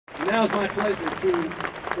Now it's my pleasure to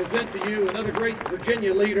present to you another great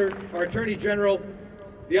Virginia leader, our Attorney General,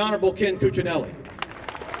 the Honorable Ken Cuccinelli.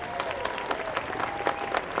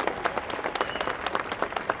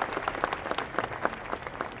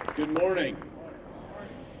 Good morning.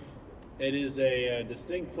 It is a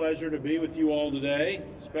distinct pleasure to be with you all today,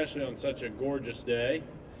 especially on such a gorgeous day.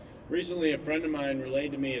 Recently, a friend of mine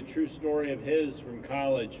relayed to me a true story of his from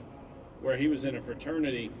college where he was in a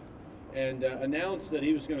fraternity and announced that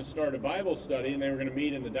he was going to start a Bible study, and they were going to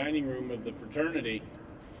meet in the dining room of the fraternity,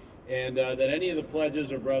 and that any of the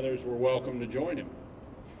pledges or brothers were welcome to join him.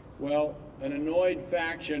 Well, an annoyed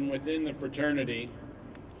faction within the fraternity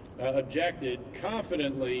objected,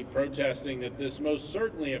 confidently protesting that this most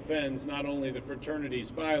certainly offends not only the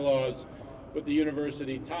fraternity's bylaws, but the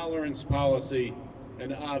university tolerance policy,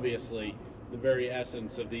 and obviously the very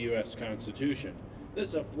essence of the U.S. Constitution. This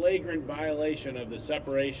is a flagrant violation of the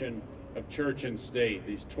separation of church and state,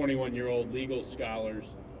 these 21-year-old legal scholars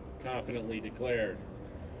confidently declared.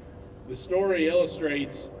 The story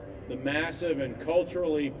illustrates the massive and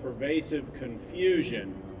culturally pervasive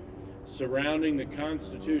confusion surrounding the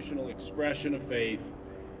constitutional expression of faith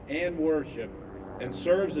and worship, and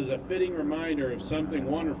serves as a fitting reminder of something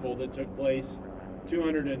wonderful that took place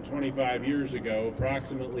 225 years ago,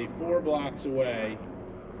 approximately 4 blocks away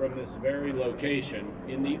from this very location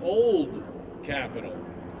in the old Capitol.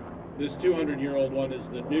 This 200-year-old one is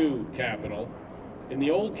the new Capitol. In the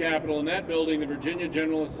old Capitol, in that building, the Virginia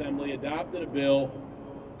General Assembly adopted a bill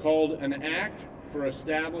called an Act for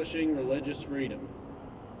Establishing Religious Freedom.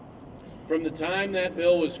 From the time that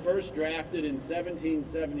bill was first drafted in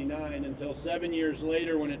 1779 until 7 years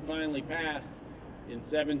later when it finally passed in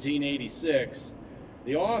 1786,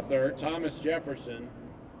 the author, Thomas Jefferson,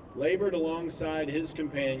 labored alongside his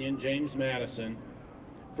companion, James Madison,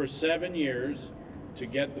 for 7 years to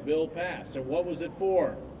get the bill passed. And what was it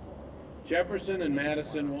for? Jefferson and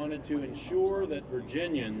Madison wanted to ensure that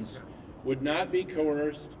Virginians would not be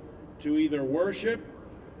coerced to either worship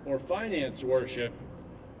or finance worship,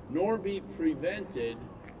 nor be prevented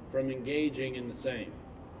from engaging in the same.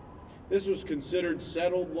 This was considered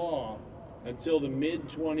settled law until the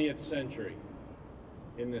mid-20th century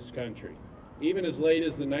in this country. Even as late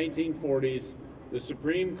as the 1940s, the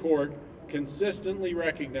Supreme Court consistently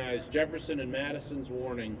recognized Jefferson and Madison's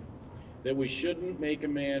warning that we shouldn't make a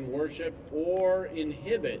man worship or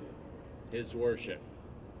inhibit his worship.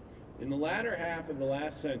 In the latter half of the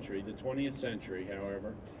last century, the 20th century,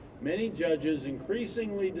 however, many judges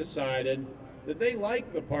increasingly decided that they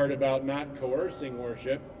liked the part about not coercing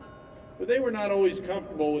worship, but they were not always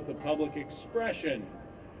comfortable with the public expression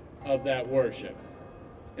of that worship,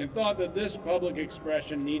 and thought that this public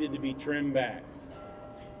expression needed to be trimmed back.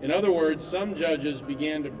 In other words, some judges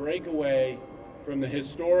began to break away from the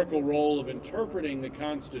historical role of interpreting the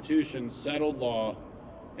Constitution's settled law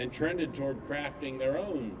and trended toward crafting their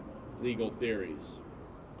own legal theories.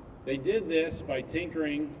 They did this by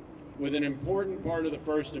tinkering with an important part of the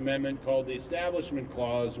First Amendment called the Establishment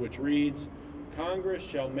Clause, which reads, "Congress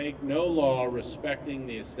shall make no law respecting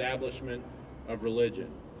the establishment of religion."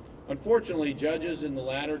 Unfortunately, judges in the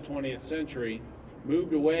latter 20th century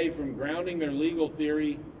moved away from grounding their legal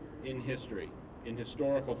theory in history, in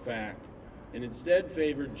historical fact, and instead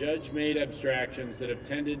favored judge-made abstractions that have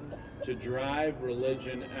tended to drive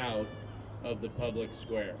religion out of the public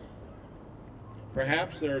square.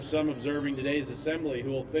 Perhaps there are some observing today's assembly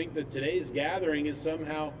who will think that today's gathering is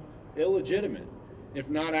somehow illegitimate, if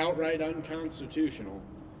not outright unconstitutional,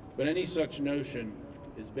 but any such notion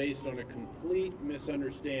is based on a complete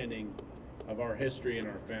misunderstanding of our history and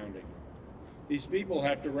our founding. These people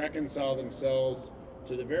have to reconcile themselves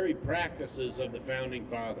to the very practices of the Founding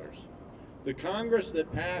Fathers. The Congress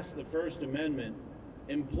that passed the First Amendment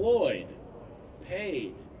employed,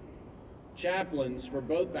 paid chaplains for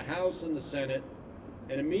both the House and the Senate,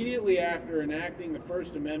 and immediately after enacting the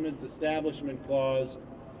First Amendment's Establishment Clause,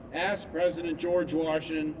 asked President George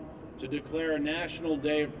Washington to declare a national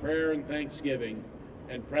day of prayer and thanksgiving,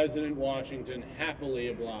 and President Washington happily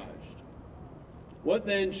obliged. What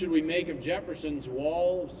then should we make of Jefferson's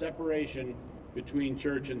wall of separation between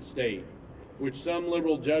church and state, which some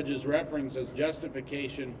liberal judges reference as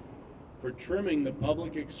justification for trimming the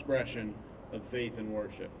public expression of faith and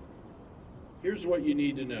worship? Here's what you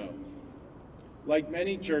need to know. Like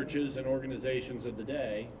many churches and organizations of the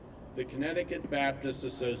day, the Connecticut Baptist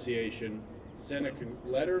Association sent a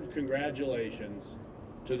letter of congratulations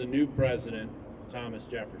to the new president, Thomas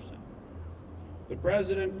Jefferson. The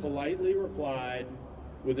president politely replied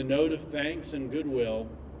with a note of thanks and goodwill,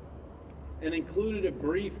 and included a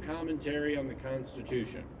brief commentary on the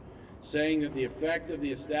Constitution, saying that the effect of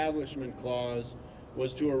the Establishment Clause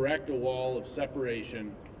was to erect a wall of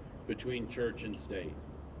separation between church and state.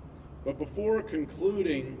 But before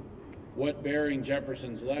concluding what bearing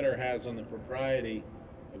Jefferson's letter has on the propriety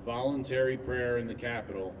of voluntary prayer in the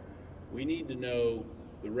Capitol, we need to know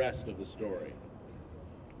the rest of the story.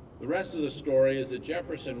 The rest of the story is that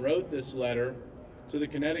Jefferson wrote this letter to the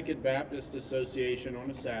Connecticut Baptist Association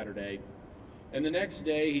on a Saturday, and the next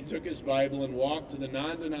day he took his Bible and walked to the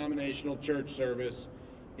non-denominational church service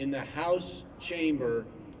in the House chamber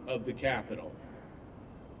of the Capitol.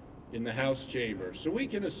 In the House chamber. So we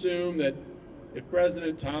can assume that if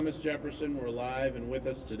President Thomas Jefferson were alive and with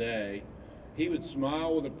us today, he would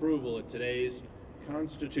smile with approval at today's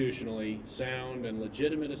constitutionally sound and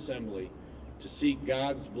legitimate assembly to seek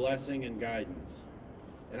God's blessing and guidance.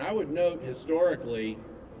 And I would note historically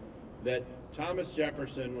that Thomas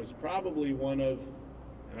Jefferson was probably one of,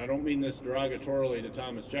 and I don't mean this derogatorily to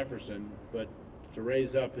Thomas Jefferson, but to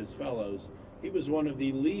raise up his fellows, he was one of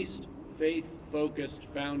the least faith-focused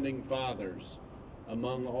founding fathers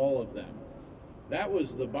among all of them. That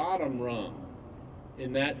was the bottom rung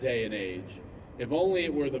in that day and age, if only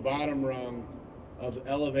it were the bottom rung of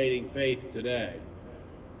elevating faith today.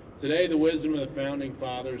 Today, the wisdom of the founding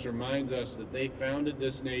fathers reminds us that they founded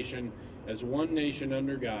this nation as one nation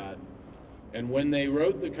under God, and when they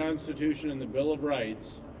wrote the Constitution and the Bill of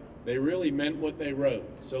Rights, they really meant what they wrote.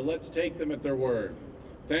 So let's take them at their word.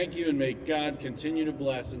 Thank you, and may God continue to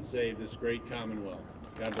bless and save this great Commonwealth.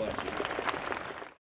 God bless you.